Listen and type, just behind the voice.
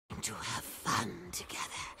want to have fun together.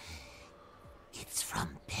 It's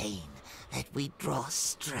from pain that we draw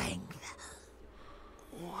strength.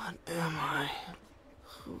 What am I?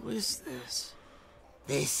 Who is this?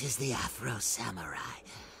 This is the Afro Samurai.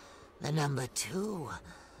 The number 2.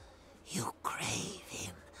 You crave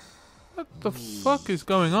him. What the fuck is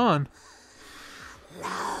going on?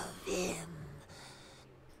 Love him.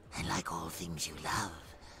 And like all things you love,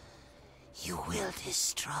 you will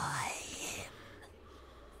destroy him.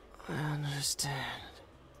 I understand.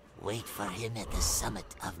 Wait for him at the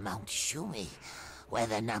summit of Mount Shumi, where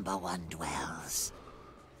the number 1 dwells.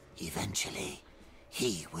 Eventually,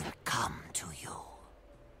 he will come to you.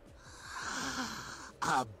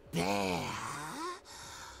 A bear?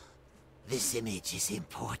 This image is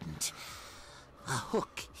important. A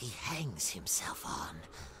hook he hangs himself on.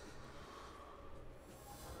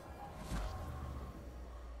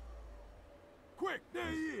 Quick, there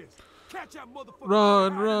he is. Catch that motherfucker.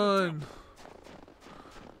 Run.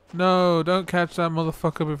 No, don't catch that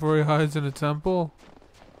motherfucker before he hides in a temple.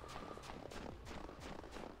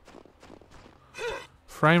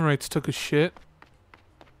 Frame rates took a shit.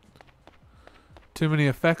 Too many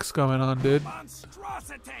effects going on, dude.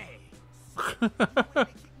 Monstrosity.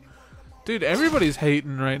 Dude, everybody's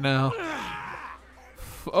hating right now.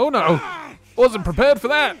 Oh no! Wasn't prepared for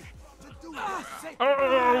that!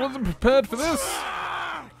 Oh, wasn't prepared for this!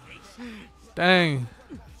 Dang.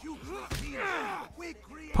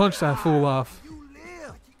 Punch that fool off. You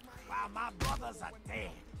live while my brothers are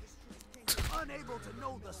dead. Unable to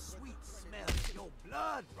know the sweet smell of your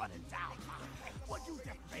blood running down my neck. What you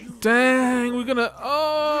defend? Dang, we're gonna...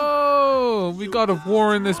 Oh! We got a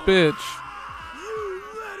war in this bitch. You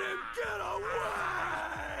let him get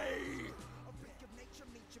away!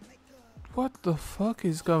 What the fuck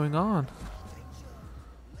is going on?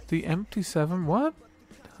 The empty 7? What?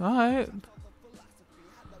 Alright.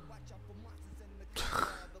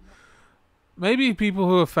 Maybe people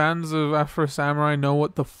who are fans of Afro Samurai know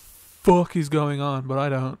what the fuck is going on, but I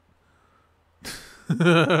don't.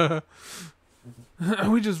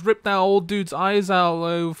 We just ripped that old dude's eyes out.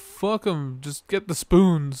 Like, fuck him. Just get the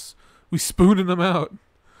spoons. We spooning them out.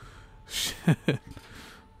 Shit.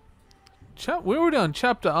 We were on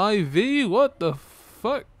chapter IV? What the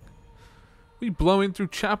fuck? We blowing through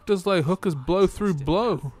chapters like hookers blow through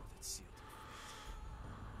blow.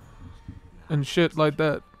 And shit like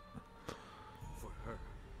that. For her.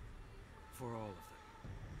 For all of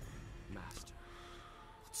them. Master.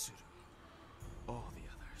 Tsuru. All the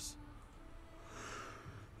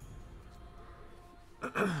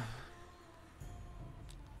others.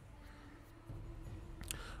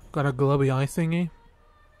 Got a glubby eye thingy.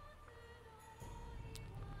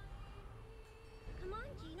 Come on,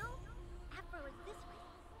 Gino. Afro is this way.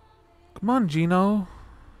 Come on, Gino.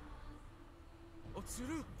 Oh,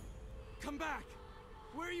 Tsuru. Come back.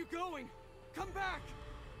 Where are you going? Come back.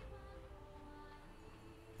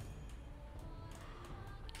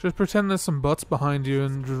 Just pretend there's some butts behind you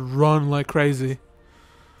and just run like crazy.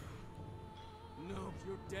 No,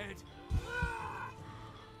 you're dead.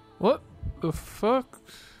 What the fuck?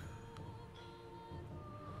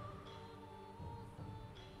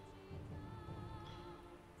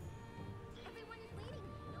 Everyone is waiting.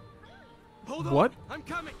 No, hurry. Hold on. What? I'm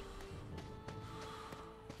coming.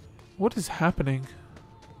 What is happening?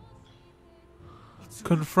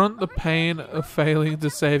 Confront the pain of failing to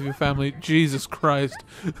save your family. Jesus Christ.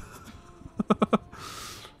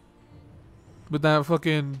 With that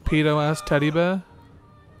fucking pedo-ass teddy bear?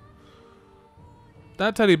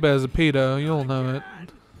 That teddy bear's a pedo, you'll know it.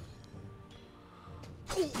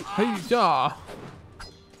 Hey, yeah.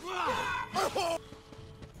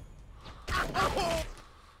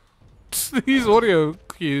 These audio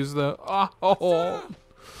cues though. Oh.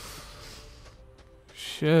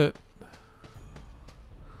 Shit.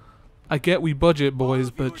 I get we budget,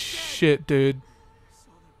 boys, but shit, dude.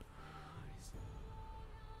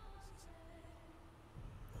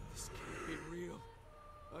 This can't be real.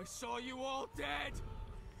 I saw you all dead.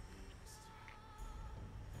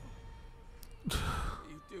 What are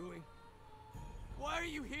you doing? Why are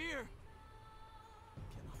you here? I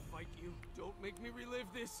cannot fight you. Don't make me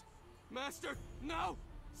relive this. Master, no!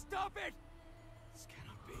 Stop it! This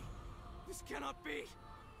cannot be. This cannot be.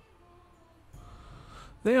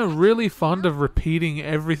 They are really fond of repeating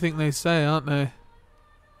everything they say, aren't they?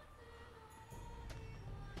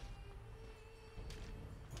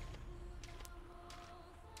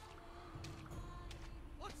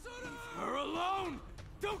 Leave her alone!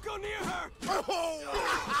 Don't go near her!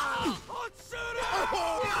 Otsuru!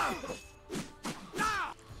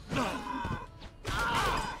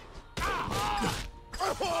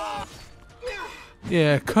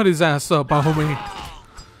 Yeah, cut his ass up, homie.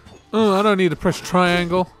 Oh, I don't need to press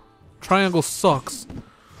triangle. Triangle sucks.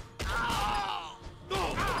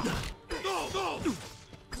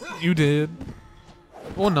 You did.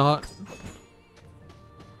 Or not.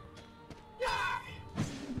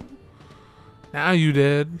 Now you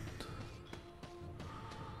did.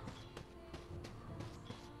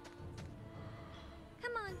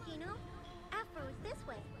 Come on, Kino. Afro is this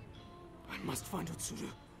way. I must find Otsuru.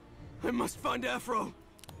 I must find Afro.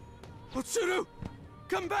 Otsuru,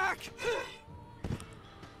 come back!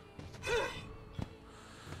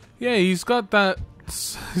 Yeah, he's got that.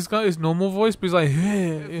 He's got his normal voice, but he's like,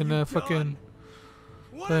 hey, in a fucking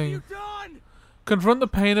What have you thing. done? Confront the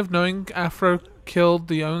pain of knowing Afro killed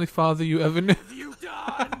the only father you ever knew. What have you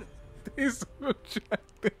done? These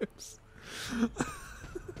objectives.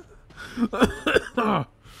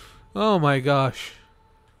 Oh my gosh.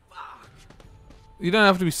 You don't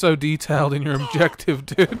have to be so detailed in your objective,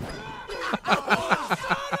 dude.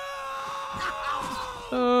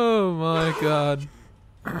 Oh my god.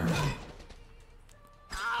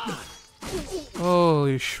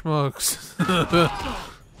 Holy smokes. Everyone's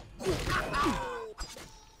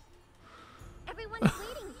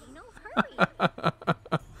waiting, Kino.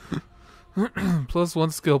 Hurry. Plus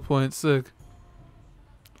 1 skill point, sick.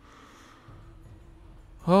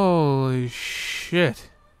 Holy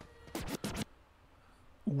shit.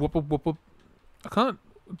 Whoop whoop whoop whoop. I can't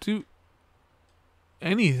do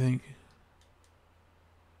anything.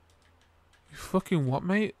 You fucking what,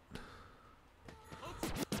 mate?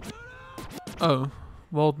 Oh.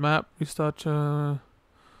 World map. We start Huh.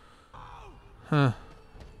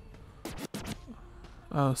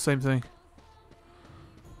 Oh, same thing.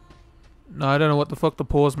 No, I don't know what the fuck the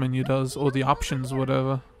pause menu does, or the options,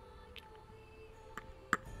 whatever.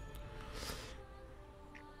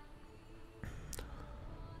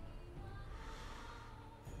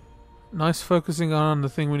 Nice focusing on the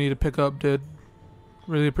thing we need to pick up, dude.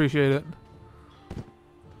 Really appreciate it.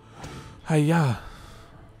 Hey, yeah.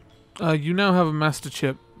 You now have a master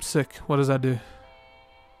chip. Sick. What does that do?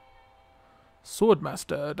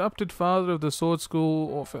 Swordmaster, adopted father of the sword school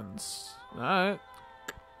orphans. Alright.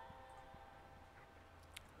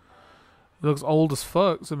 He looks old as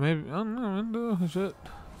fuck, so maybe, I don't know, shit.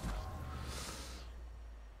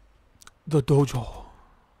 The dojo.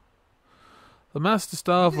 The master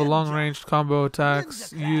style for long-range combo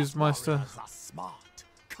attacks used master. Are smart,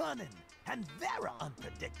 cunning, and very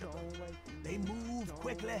unpredictable. They move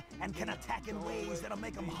quickly and can attack in ways that'll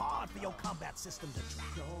make them hard for your combat system to track.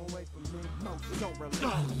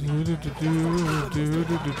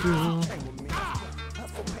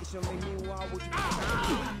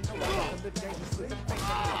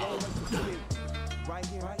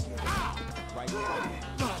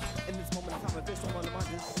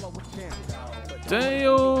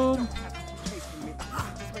 Damn!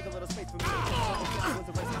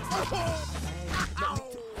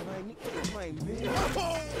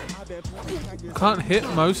 Can't hit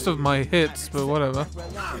most of my hits, but whatever.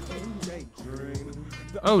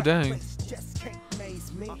 Oh, dang.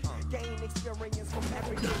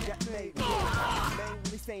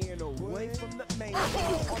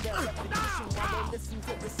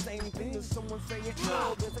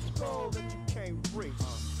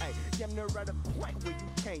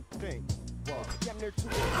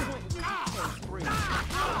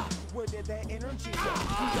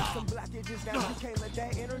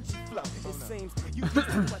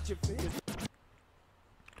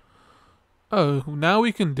 Oh, now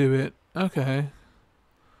we can do it. Okay.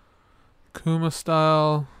 Kuma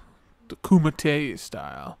style. The Kumite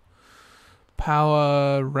style.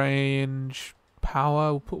 Power, range,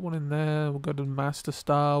 power. We'll put one in there. We'll go to master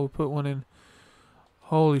style. We'll put one in.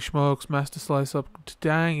 Holy smokes, master slice up.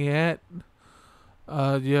 Dang it.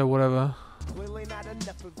 Yeah, whatever.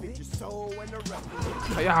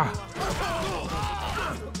 Yeah.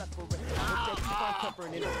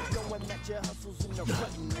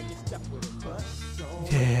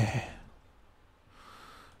 Yeah.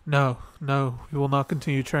 No, no, we will not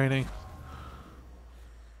continue training.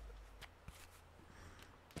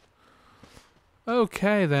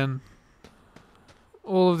 Okay then.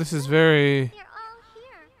 All of this is very They're all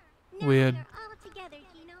here. Now weird. they're all together,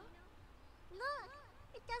 Kino. Look,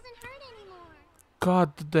 it doesn't hurt anymore.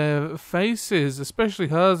 God, their faces, especially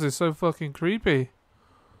hers, is so fucking creepy.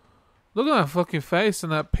 Look at that fucking face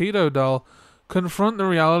and that pedo doll. Confront the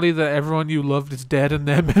reality that everyone you loved is dead and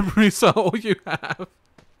their memories are all you have.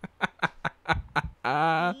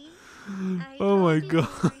 I Oh my told you God.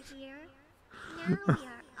 we were here. Now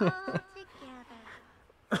we are all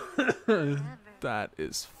together. Forever. That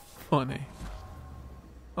is funny.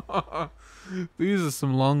 These are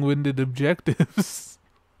some long-winded objectives.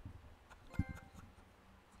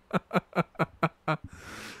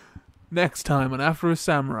 Next time on Afro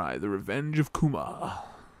Samurai, The Revenge of Kuma.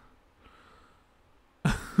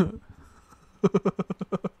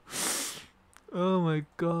 Oh my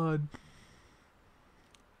god.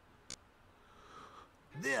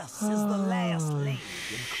 This is the last link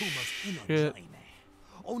in Kuma's inner shit. journey.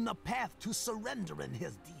 On the path to surrendering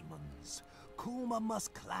his demons, Kuma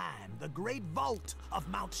must climb the great vault of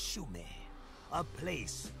Mount Shumi, a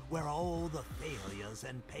place where all the failures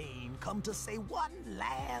and pain come to say one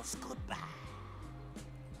last goodbye.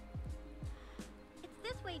 It's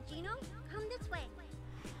this way, Gino. Come this way.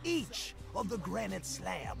 Each of the granite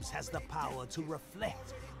slabs has the power to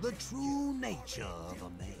reflect the true nature of a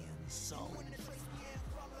man's soul.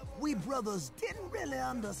 We brothers didn't really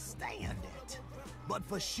understand it, but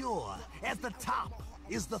for sure, at the top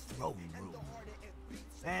is the throne room.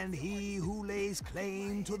 And he who lays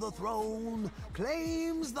claim to the throne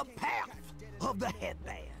claims the path of the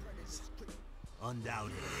headbands.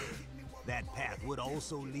 Undoubtedly, that path would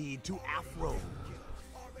also lead to Afro,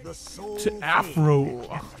 the soul To Afro. thing that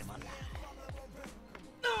kept him alive.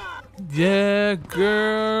 Yeah,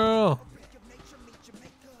 girl.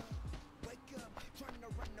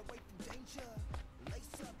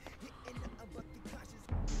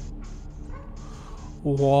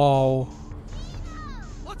 Wow.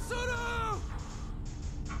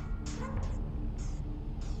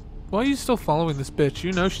 Why are you still following this bitch?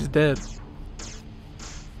 You know she's dead.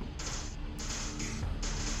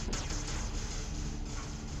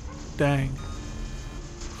 Dang.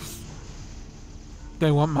 They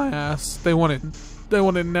want my ass. They want it. They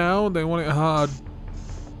want it now. They want it hard.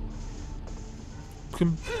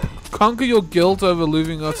 Conquer your guilt over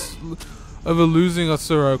losing us,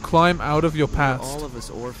 Zoro. Climb out of your We're past. all of us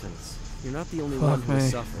orphans. You're not the only Fuck one who has me.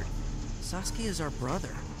 suffered. Sasuke is our brother.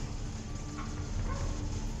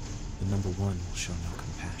 The number one will show no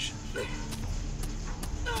compassion.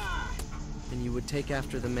 And you would take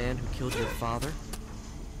after the man who killed your father?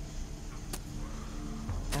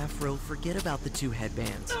 Afro, forget about the two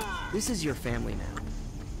headbands. This is your family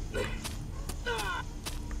now.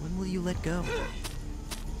 When will you let go?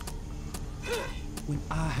 When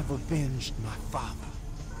I have avenged my father.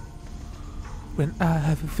 When I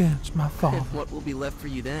have avenged my father. And what will be left for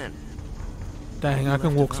you then? Dang, I can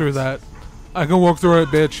left walk of through us. that. I can walk through it,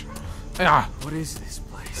 bitch. Ah. What is this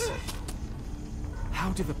place? How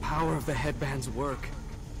do the power of the headbands work?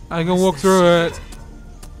 I can walk through it.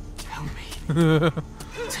 Tell me.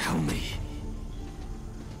 Tell me.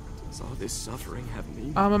 Does all this suffering have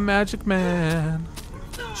meaning? I'm a magic man.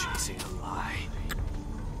 You've been chasing a lie.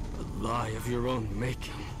 A lie of your own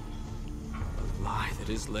making. A lie that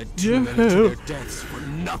has led too many to their deaths for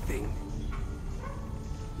nothing.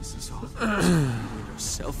 This is all because of your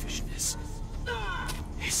selfishness.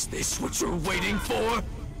 Is this what you're waiting for?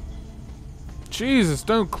 Jesus,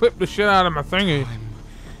 don't clip the shit out of my thingy.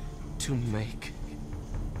 To make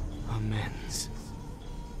amends.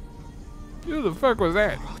 Who the fuck was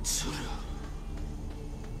that? Otsuru.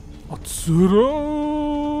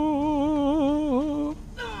 Otsuru.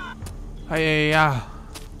 Hey, yeah.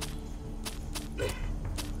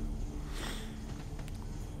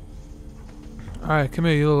 Alright, come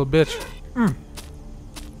here, you little bitch.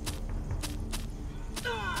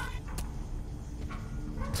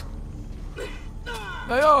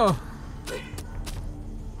 Hey, oh.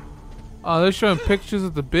 Oh, they're showing pictures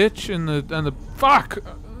of the bitch and the fuck.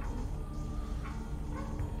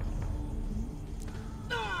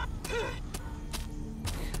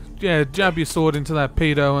 Yeah, jab your sword into that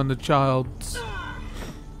pedo and the child's.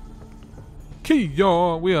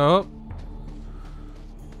 Kiyo, we up.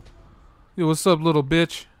 Yo, what's up, little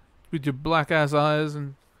bitch? With your black ass eyes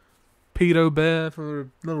and pedo bear for a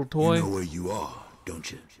little toy. You know where you are,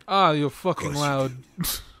 don't you? Ah, you're fucking Course you loud.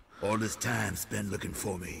 All this time spent looking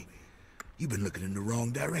for me, you've been looking in the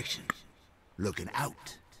wrong direction. Looking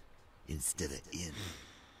out instead of in.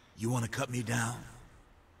 You want to cut me down?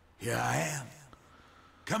 Here I am.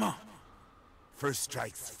 Come on. First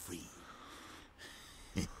strike's free.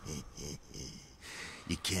 You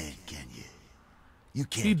can't, can you? You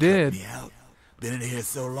can't He cut did. me out. Been in here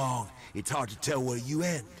so long, it's hard to tell where you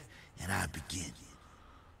end and I begin.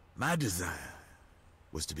 My desire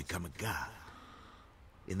was to become a god.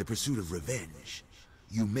 In the pursuit of revenge,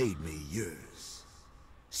 you made me yours.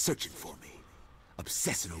 Searching for me,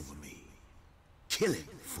 obsessing over me, killing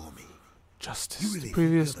for me. Justice, You really the think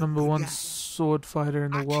previous you're the #1 good guy? sword fighter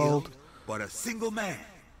in the I world. killed but a single man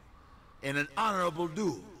in an honorable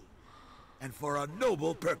duel and for a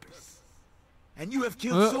noble purpose. And you have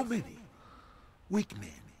killed so many weak men,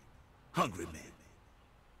 hungry men,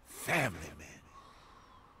 family men.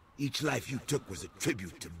 Each life you took was a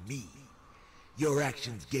tribute to me. Your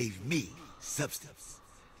actions gave me substance.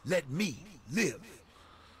 Let me live.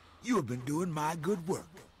 You have been doing my good work.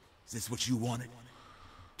 Is this what you wanted?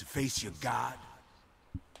 To face your God?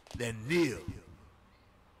 Then kneel.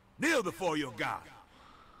 Kneel before your God.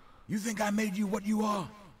 You think I made you what you are?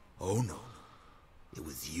 Oh no. It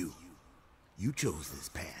was you. You chose this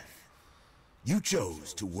path. You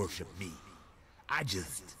chose to worship me. I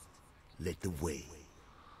just lit the way.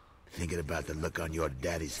 Thinking about the look on your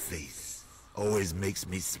daddy's face always makes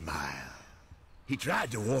me smile. He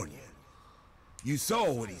tried to warn you. You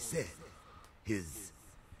saw what he said. His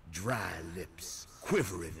dry lips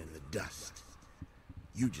quivering in the dust.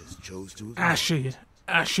 You just chose to ignore.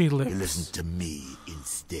 Ashy lips. You listened to me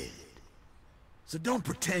instead. So don't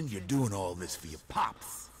pretend you're doing all this for your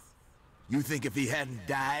pops. You think if he hadn't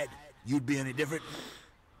died, you'd be any different?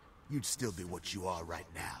 You'd still be what you are right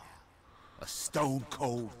now. A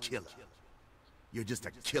stone-cold killer. You're just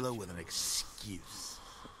a killer with an excuse.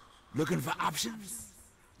 Looking for options?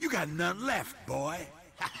 You got none left, boy.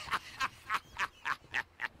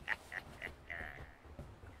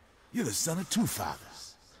 You're the son of two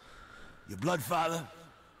fathers. Your blood father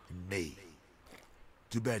and me.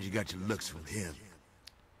 Too bad you got your looks from him.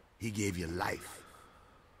 He gave you life.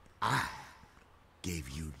 I gave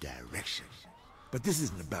you direction. But this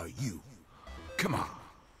isn't about you. Come on.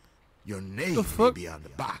 Your name may be on the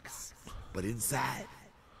box, but inside,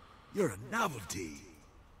 you're a novelty.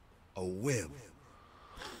 A whim.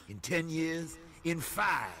 In 10 years, in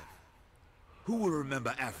 5, who will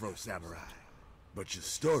remember Afro Samurai? But your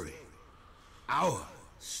story, our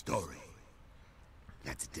story,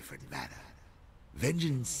 that's a different matter.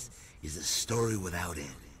 Vengeance is a story without end.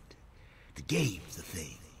 The game's the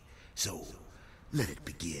thing, so let it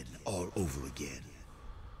begin all over again.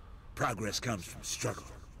 Progress comes from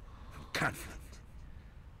struggle, from conflict.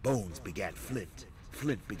 Bones begat flint,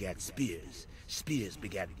 flint begat spears, spears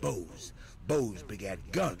begat bows, bows begat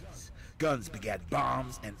guns, guns begat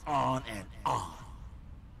bombs, and on and on.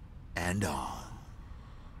 And on.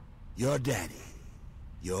 Your daddy,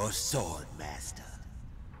 your sword master.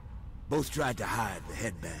 Both tried to hide the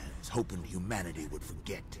headbands, hoping humanity would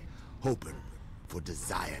forget, hoping for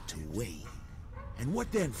desire to wane. And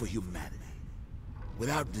what then for humanity?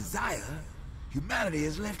 Without desire, humanity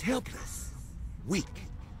is left helpless, weak,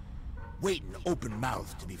 waiting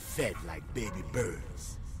open-mouthed to be fed like baby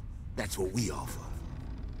birds. That's what we offer.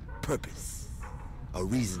 Purpose. A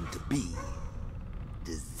reason to be.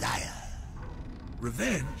 Desire.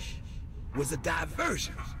 Revenge was a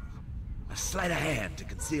diversion. A sleight of hand to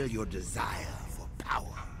conceal your desire for power.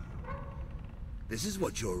 This is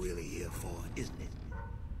what you're really here for, isn't it?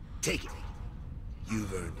 Take it.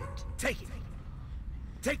 You've earned it. Take it.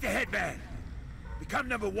 Take the headband. Become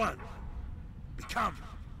number one. Become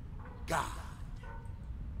God.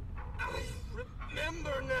 I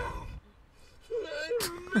remember now. I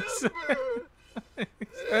remember.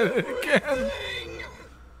 Said it again.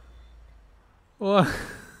 What?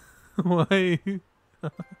 Why?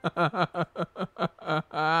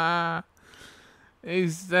 He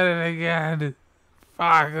said it again.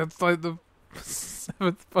 Fuck, it's like the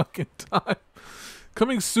 7th fucking time.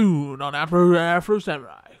 Coming soon on Afro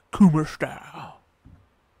Samurai. Kuma style.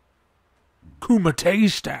 Kumite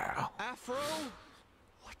style. Afro?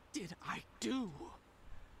 What did I do?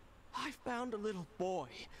 I found a little boy.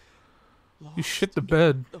 You shit the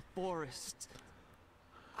bed. The forest.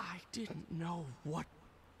 I didn't know what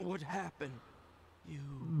would happen. You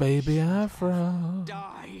Baby Afro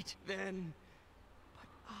died then. But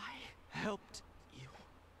I helped you.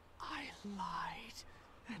 I lied.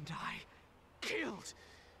 And I killed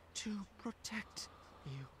to protect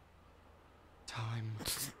you. Time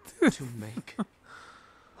to make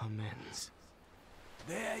amends.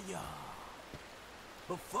 There you are.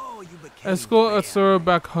 Before you became escort Asura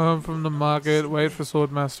back home from the market. Wait for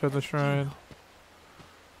Swordmaster at the shrine.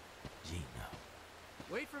 Gino.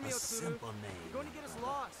 Wait for me, A Otsuru. simple name. You're going to get us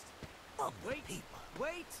lost. Of the Wait. people.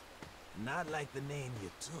 Wait. Not like the name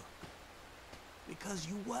you took. Because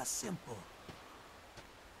you were simple.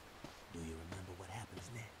 Do you remember what happens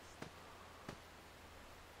next?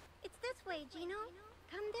 It's this way, Gino.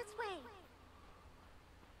 Come this way.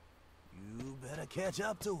 You better catch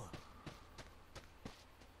up to her.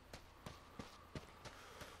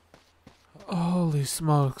 Holy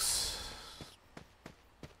smokes.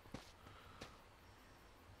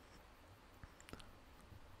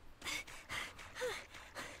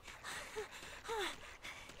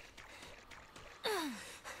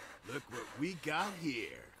 Look what we got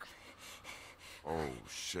here. Oh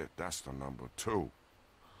shit, that's the number 2.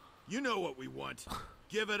 You know what we want.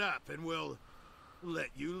 Give it up and we'll let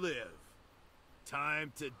you live.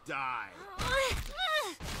 Time to die.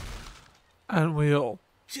 And we'll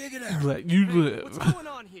Check it out. let you live. What's going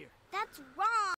on here? That's wrong.